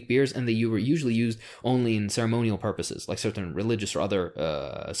considered to be weak beers, and they were usually used only in ceremonial purposes, like certain religious or other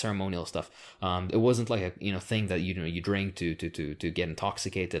ceremonial stuff. It wasn't like a thing that you drink to get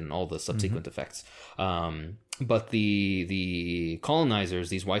intoxicated and all the subsequent effects. But the colonizers,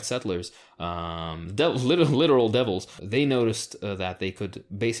 these white settlers, literal devils, they noticed that they could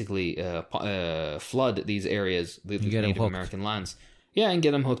basically flood these areas, the Native American lands. Yeah, and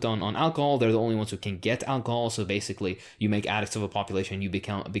get them hooked on alcohol. They're the only ones who can get alcohol. So basically, you make addicts of a population. You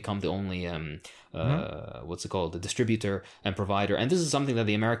become the only the distributor and provider. And this is something that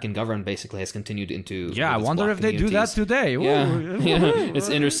the American government basically has continued into. Yeah, I wonder if they do that today. Yeah, it's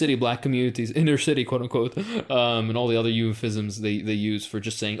inner city black communities, inner city quote unquote, and all the other euphemisms they use for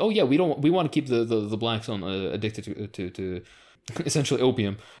just saying, oh yeah, we want to keep the blacks on addicted to essentially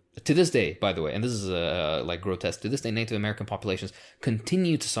opium. To this day, by the way, and this is grotesque, to this day, Native American populations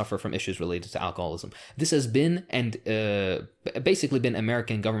continue to suffer from issues related to alcoholism. This has been and basically been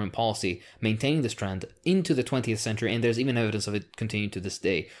American government policy maintaining this trend into the 20th century, and there's even evidence of it continuing to this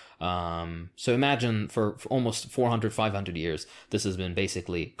day. So imagine for almost 400, 500 years, this has been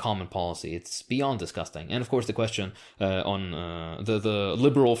basically common policy. It's beyond disgusting. And of course, the question on the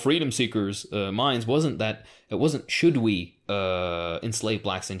liberal freedom seekers' minds wasn't should we enslave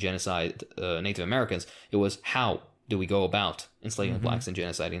blacks and genocide Native Americans? It was how do we go about enslaving blacks and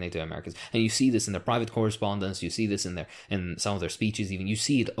genociding Native Americans? And you see this in their private correspondence. You see this in some of their speeches. Even you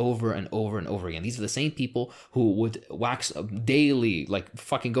see it over and over and over again. These are the same people who would wax daily, like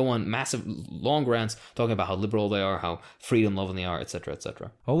fucking go on massive long rants talking about how liberal they are, how freedom loving they are, etc.,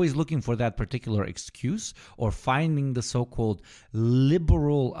 etc. Always looking for that particular excuse or finding the so-called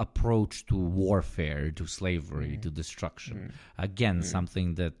liberal approach to warfare, to slavery, to destruction. Again,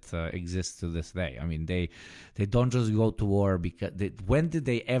 something that exists to this day. I mean, they don't just go to war because when did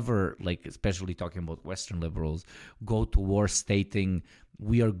they ever, like, especially talking about Western liberals, go to war stating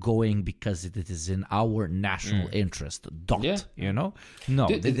we are going because it is in our national interest. Yeah. You know? No,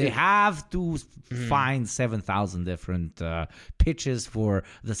 Dude, they have to find 7,000 different pitches for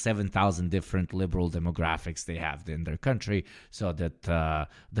the 7,000 different liberal demographics they have in their country, so that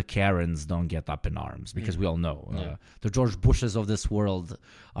the Karens don't get up in arms, because we all know the George Bushes of this world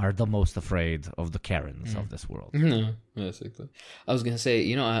are the most afraid of the Karens of this world. Basically. I was going to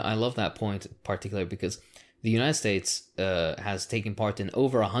say, I love that point particularly because the United States has taken part in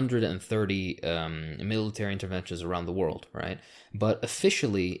over 130 military interventions around the world, right? But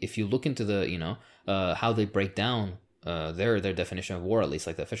officially, if you look into the, how they break down their definition of war, at least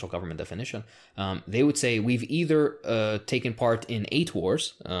like the official government definition, they would say we've either taken part in 8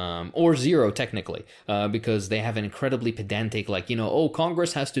 wars or 0 technically, because they have an incredibly pedantic, like,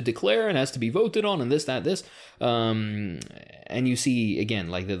 Congress has to declare and has to be voted on and this, that, this. And you see, again,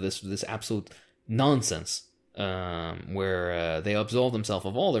 like this absolute nonsense where they absolve themselves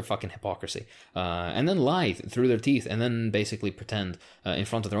of all their fucking hypocrisy and then lie through their teeth and then basically pretend in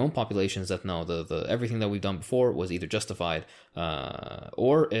front of their own populations that no, the everything that we've done before was either justified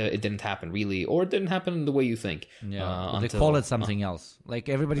or it didn't happen really, or it didn't happen the way you think. They call it something else. Like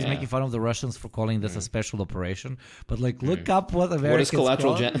everybody's making fun of the Russians for calling this a special operation, but like look up what Americans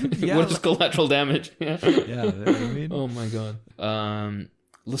what is collateral damage? I mean, oh my god.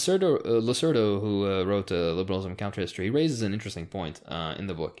 Lacerdo, who wrote Liberalism and Counterhistory, raises an interesting point in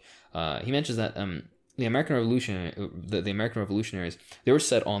the book. He mentions that the American revolutionaries, they were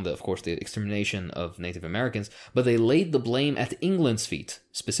set on of course, the extermination of Native Americans, but they laid the blame at England's feet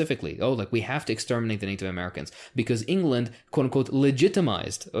specifically. We have to exterminate the Native Americans because England, quote unquote,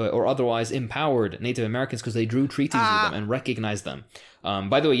 legitimized or otherwise empowered Native Americans because they drew treaties with them and recognized them.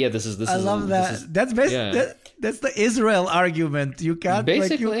 By the way, this is. I love that. That's basically that's the Israel argument. You can't do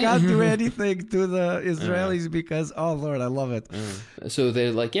anything to the Israelis because, oh Lord, I love it. So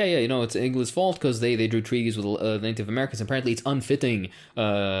they're like, it's England's fault because they drew treaties with Native Americans. Apparently, it's unfitting.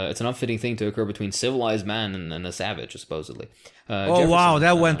 It's an unfitting thing to occur between civilized man and a savage, supposedly. Wow,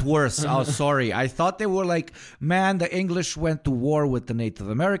 that went worse. Oh, sorry. I thought they were like, man, the English went to war with the Native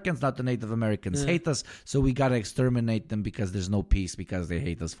Americans, not the Native Americans hate us, so we got to exterminate them because there's no peace because they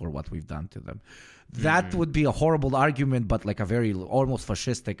hate us for what we've done to them. That would be a horrible argument, but like a very almost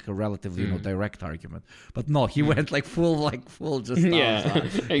fascistic, relatively direct argument. But no, he went like full just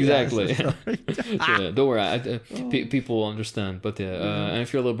exactly. Don't worry, people will understand. But and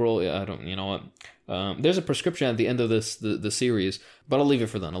if you're liberal, I don't. You know what? There's a prescription at the end of the series, but I'll leave it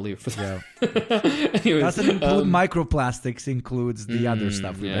for then. Anyways, doesn't include microplastics. Includes the other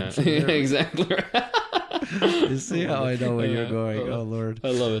stuff we mentioned. Exactly. You see how I know where you're going. Oh Lord,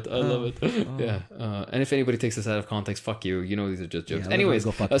 I love it. Yeah. And if anybody takes this out of context, fuck you. These are just jokes. Anyways,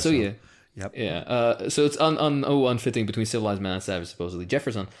 so yeah. Yep. Yeah. So it's unfitting between civilized man and savage, supposedly.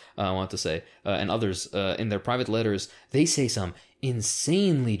 Jefferson, I want to say, and others in their private letters, they say some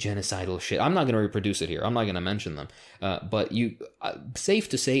insanely genocidal shit. I'm not going to reproduce it here. I'm not going to mention them. But safe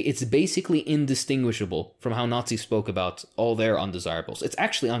to say, it's basically indistinguishable from how Nazis spoke about all their undesirables. It's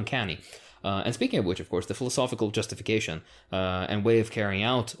actually uncanny. And speaking of which, of course, the philosophical justification and way of carrying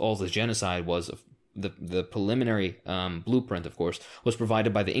out all this genocide was the preliminary blueprint, of course, was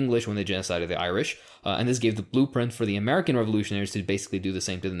provided by the English when they genocided the Irish. And this gave the blueprint for the American revolutionaries to basically do the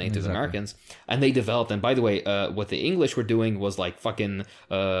same to the Native Americans. And they developed, and by the way, what the English were doing was like fucking,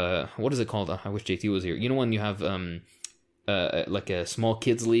 what is it called? I wish JT was here. You know when you have like a small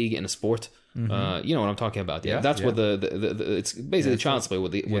kids league in a sport? You know what I'm talking about. That's what the it's basically child's play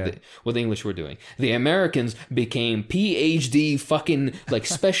what the English were doing. The Americans became PhD fucking like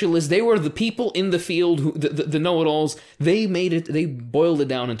specialists. They were the people in the field who the know-it-alls. They boiled it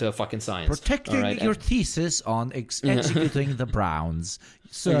down into a fucking science. Protecting your thesis on executing the Browns.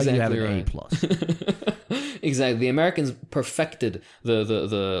 So exactly, you have an A+. Exactly. The Americans perfected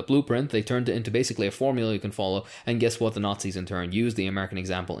the blueprint. They turned it into basically a formula you can follow. And guess what? The Nazis, in turn, used the American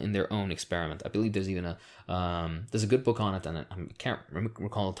example in their own experiment. I believe there's even there's a good book on it, and I can't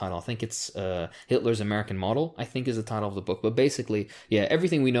recall the title. I think it's Hitler's American Model, I think is the title of the book. But basically,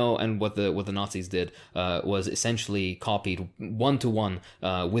 everything we know and what the Nazis did was essentially copied one-to-one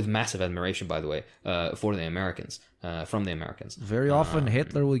with massive admiration, by the way, for the Americans. From the Americans. Very often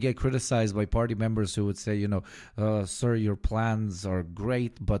Hitler would get criticized by party members who would say, sir, your plans are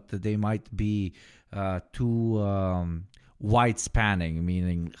great, but they might be too wide spanning,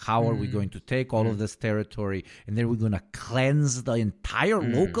 meaning how are we going to take all of this territory and then we're going to cleanse the entire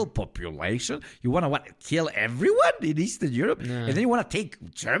local population? You want to kill everyone in Eastern Europe? And then you want to take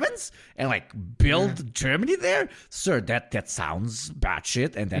Germans and like build Germany there? Sir, that sounds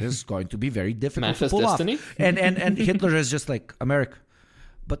batshit, and that is going to be very difficult to pull off. And Hitler is just like, America,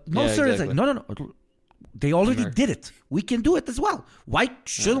 But no, sir, exactly. it's like, no. They already did it. We can do it as well. Why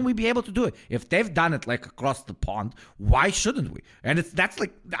shouldn't we be able to do it? If they've done it like across the pond, why shouldn't we? And that's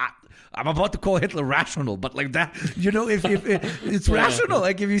like, I'm about to call Hitler rational, but like that, if it's rational,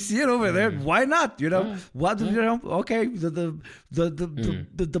 like if you see it over there, why not? Okay, the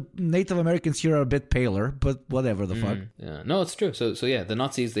Native Americans here are a bit paler, but whatever the fuck. Yeah, no, it's true. So yeah, the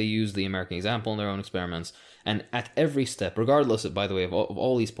Nazis, they use the American example in their own experiments, and at every step, regardless of, by the way, of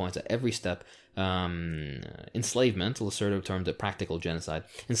all these points, at every step, enslavement, Lacerda termed it practical genocide.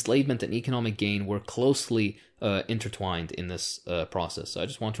 Enslavement and economic gain were closely intertwined in this process. So I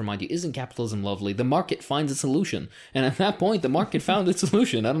just want to remind you, isn't capitalism lovely? The market finds a solution. And at that point, the market found its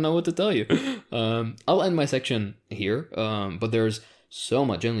solution. I don't know what to tell you. I'll end my section here, but there's so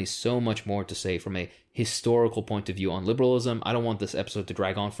much more to say from a historical point of view on liberalism. I don't want this episode to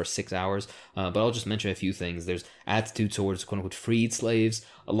drag on for 6 hours, but I'll just mention a few things. There's attitude towards quote-unquote freed slaves,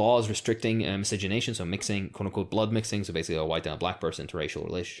 laws restricting miscegenation, so mixing, quote-unquote blood mixing, so basically a white and a black person, interracial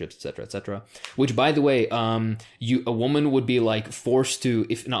relationships, etc., which, by the way, a woman would be like forced to,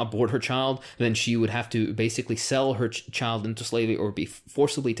 if not abort her child, then she would have to basically sell her child into slavery or be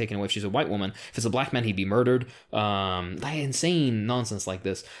forcibly taken away if she's a white woman. If it's a black man, he'd be murdered. Insane nonsense like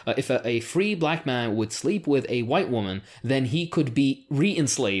this. If a free black man would sleep with a white woman, then he could be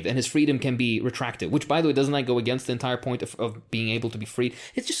re-enslaved and his freedom can be retracted, which, by the way, doesn't that go against the entire point of being able to be freed?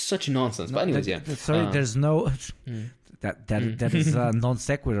 It's just such nonsense. But anyways, there's no... That is non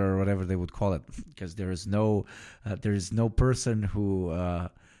sequitur or whatever they would call it, because there is no person who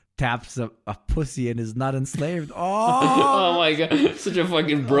taps a pussy and is not enslaved. Oh my god, such a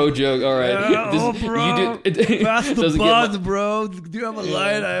fucking bro joke. All right, bro, pass the buds, bro. Do you have a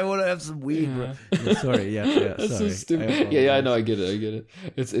line? I want to have some weed, bro. Yeah, sorry, That's sorry. So stupid. Yeah, I know, I get it.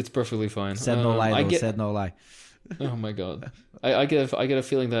 It's perfectly fine. Said no lie. Said no lie. Oh my god, I get a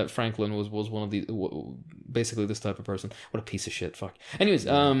feeling that Franklin was one of the basically this type of person. What a piece of shit. Fuck. Anyways,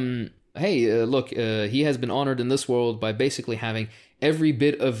 hey, look, he has been honored in this world by basically having every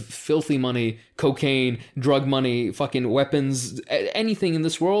bit of filthy money, cocaine, drug money, fucking weapons, anything in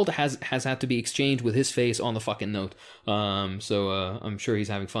this world has had to be exchanged with his face on the fucking note. So I'm sure he's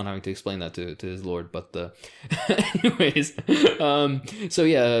having fun having to explain that to his lord. But anyways, so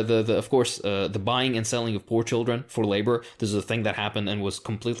yeah, the of course the buying and selling of poor children for labor. This is a thing that happened and was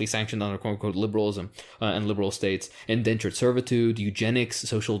completely sanctioned under quote unquote liberalism and liberal states. Indentured servitude, eugenics,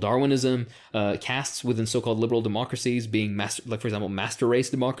 social Darwinism, castes within so-called liberal democracies being like for example master race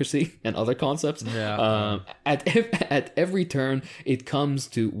democracy and other concepts. At every turn it comes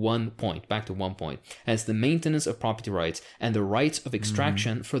to back to one point, as the maintenance of property rights and the rights of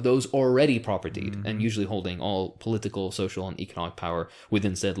extraction for those already propertied and usually holding all political, social and economic power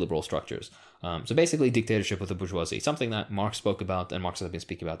within said liberal structures. So basically dictatorship of the bourgeoisie, something that Marx spoke about and Marx has been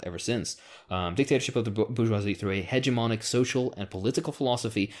speaking about ever since. Dictatorship of the bourgeoisie through a hegemonic social and political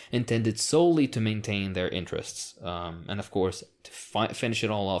philosophy intended solely to maintain their interests. And of course, to finish it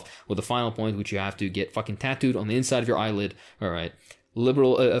all off with the final point, which you have to get fucking tattooed on the inside of your eyelid. All right.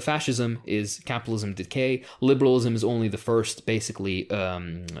 Fascism is capitalism decay. Liberalism is only the first, basically,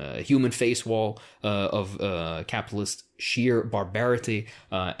 human face wall of capitalist sheer barbarity.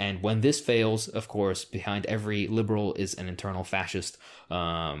 And when this fails, of course, behind every liberal is an internal fascist.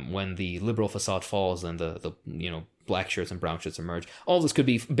 When the liberal facade falls, then the black shirts and brown shirts emerge. All this could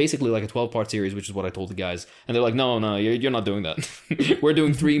be basically like a 12-part series, which is what I told the guys. And they're like, no, you're not doing that. We're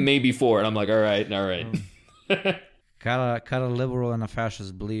doing 3, maybe 4. And I'm like, all right. Cut a liberal and a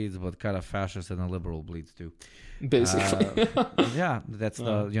fascist bleeds, but cut a fascist and a liberal bleeds too. Basically. That's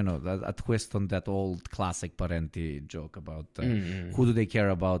a twist on that old classic Parenti joke about who do they care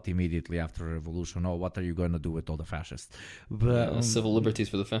about immediately after a revolution? Oh, what are you going to do with all the fascists? But, civil liberties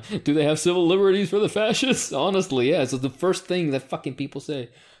for the fascists. Do they have civil liberties for the fascists? Honestly, yeah. So the first thing that fucking people say.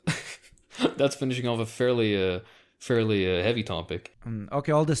 That's finishing off a fairly heavy topic.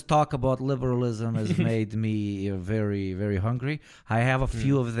 Okay, all this talk about liberalism has made me very, very hungry. I have a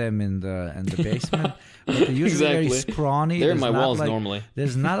few of them in the basement, but they're usually very scrawny. They're in my walls normally.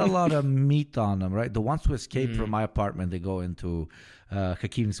 There's not a lot of meat on them, right? The ones who escape from my apartment, they go into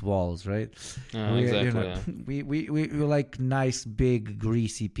Hakim's walls, right? We like nice, big,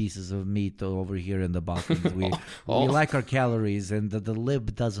 greasy pieces of meat over here in the Balkans. We like our calories, and the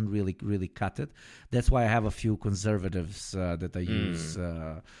lib doesn't really cut it. That's why I have a few conservatives that I use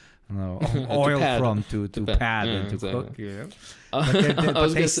oil to pad and to cook. Yeah.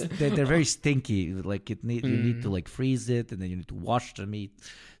 But they're very stinky. Like you need to like freeze it, and then you need to wash the meat.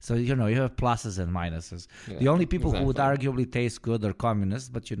 So you have pluses and minuses. The only people who would arguably taste good are communists,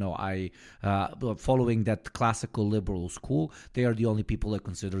 but I following that classical liberal school, they are the only people I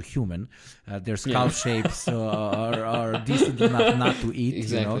consider human. Their skull shapes are decent enough not to eat.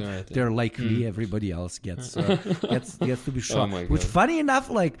 Exactly right, they're like me. Everybody else gets to be shot. Which, funny enough,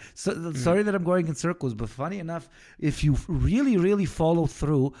 sorry that I'm going in circles, but funny enough, if you really, really follow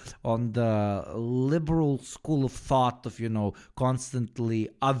through on the liberal school of thought of constantly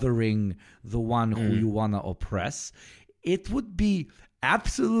othering the one who you want to oppress, it would be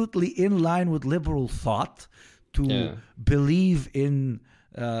absolutely in line with liberal thought to believe in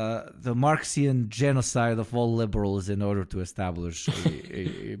the Marxian genocide of all liberals in order to establish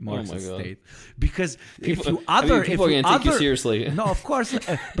a Marxist state. Because if you other, people are going to take you seriously. No, of course.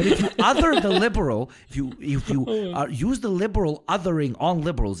 But if you other the liberal, if you use the liberal othering on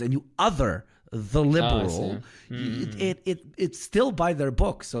liberals, and you other the liberal, it's still by their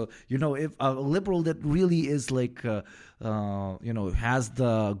book. So if a liberal that really is like has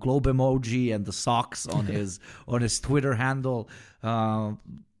the globe emoji and the socks on his Twitter handle,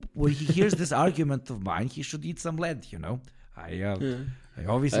 when he hears this argument of mine, he should eat some lead. I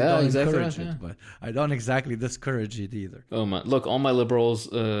obviously don't encourage it, but I don't exactly discourage it either. Oh man, look, all my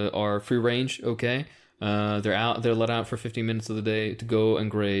liberals are free range. Okay. They're let out for 15 minutes of the day to go and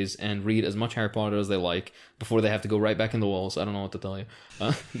graze and read as much Harry Potter as they like before they have to go right back in the walls. I don't know what to tell you.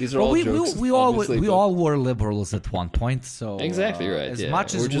 These are all jokes. We all were liberals at one point, so exactly right. As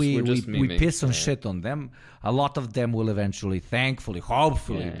much as we piss and shit on them, a lot of them will eventually, thankfully,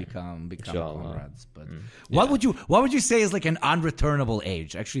 hopefully, become comrades. But what would you say is like an unreturnable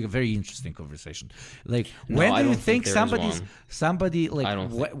age? Actually, a very interesting conversation. Like, when do you think somebody like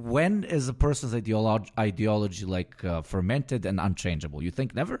when is a person's ideology like fermented and unchangeable? You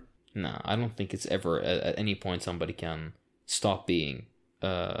think never? No, I don't think it's ever at any point somebody can stop being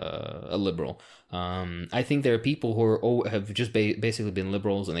a liberal. I think there are people who have just basically been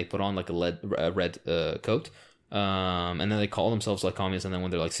liberals and they put on like a red coat. And then they call themselves like communists, and then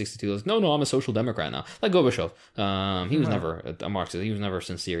when they're like 62, they're like, no, I'm a social democrat now. Like Gorbachev. He was never a Marxist. He was never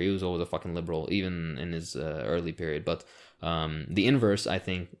sincere. He was always a fucking liberal, even in his early period. But the inverse, I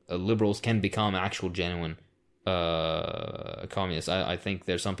think, liberals can become actual genuine communists. I think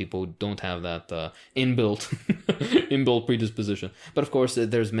there's some people who don't have that inbuilt predisposition. But of course,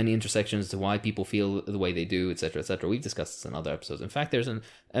 there's many intersections to why people feel the way they do, etc., etc. We've discussed this in other episodes. In fact, there's an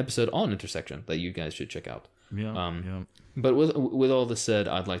episode on intersection that you guys should check out. But with all this said,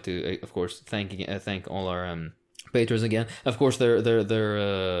 I'd like to, of course, thank all our patrons again. Of course, they're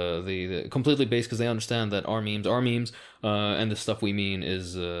the completely based because they understand that our memes are memes, and the stuff we mean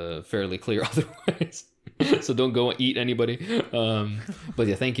is fairly clear otherwise. So don't go eat anybody. But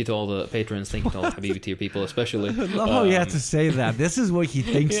yeah, thank you to all the patrons. Thank you to all the Habibi tier people, especially. I love how you had to say that. This is what he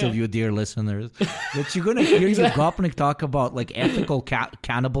thinks of you, dear listeners. That you're going to hear your Gopnik talk about like ethical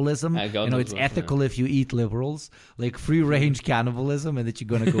cannibalism. It's ethical if you eat liberals. Like free-range cannibalism, and that you're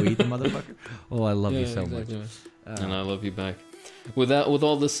going to go eat them, motherfucker. Oh, I love you so much. And I love you back. With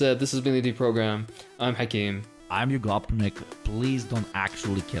all this said, this has been the D Program. I'm Hakeem. I'm your Gopnik. Please don't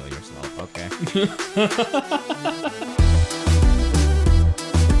actually kill yourself, okay?